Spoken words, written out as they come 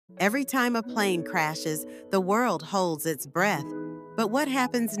Every time a plane crashes, the world holds its breath. But what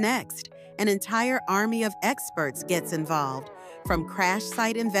happens next? An entire army of experts gets involved, from crash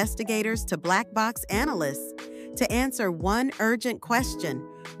site investigators to black box analysts, to answer one urgent question: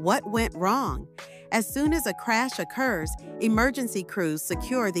 what went wrong? As soon as a crash occurs, emergency crews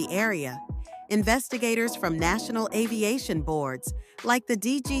secure the area. Investigators from national aviation boards, like the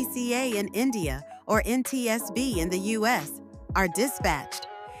DGCA in India or NTSB in the US, are dispatched.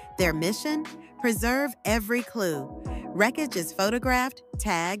 Their mission? Preserve every clue. Wreckage is photographed,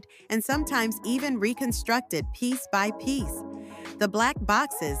 tagged, and sometimes even reconstructed piece by piece. The black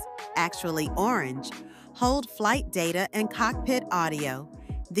boxes, actually orange, hold flight data and cockpit audio.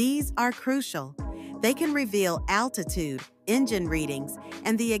 These are crucial. They can reveal altitude, engine readings,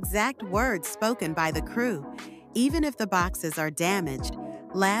 and the exact words spoken by the crew. Even if the boxes are damaged,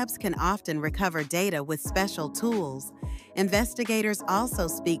 labs can often recover data with special tools. Investigators also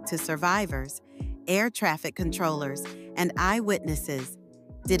speak to survivors, air traffic controllers, and eyewitnesses.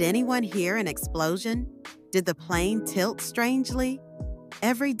 Did anyone hear an explosion? Did the plane tilt strangely?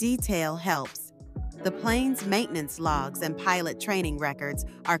 Every detail helps. The plane's maintenance logs and pilot training records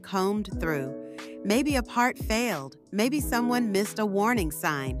are combed through. Maybe a part failed, maybe someone missed a warning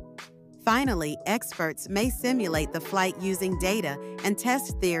sign. Finally, experts may simulate the flight using data and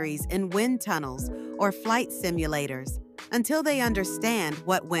test theories in wind tunnels or flight simulators until they understand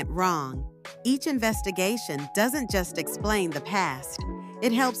what went wrong. Each investigation doesn't just explain the past,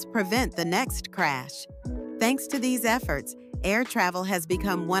 it helps prevent the next crash. Thanks to these efforts, air travel has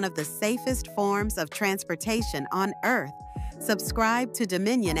become one of the safest forms of transportation on Earth. Subscribe to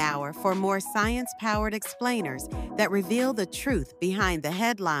Dominion Hour for more science-powered explainers that reveal the truth behind the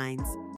headlines.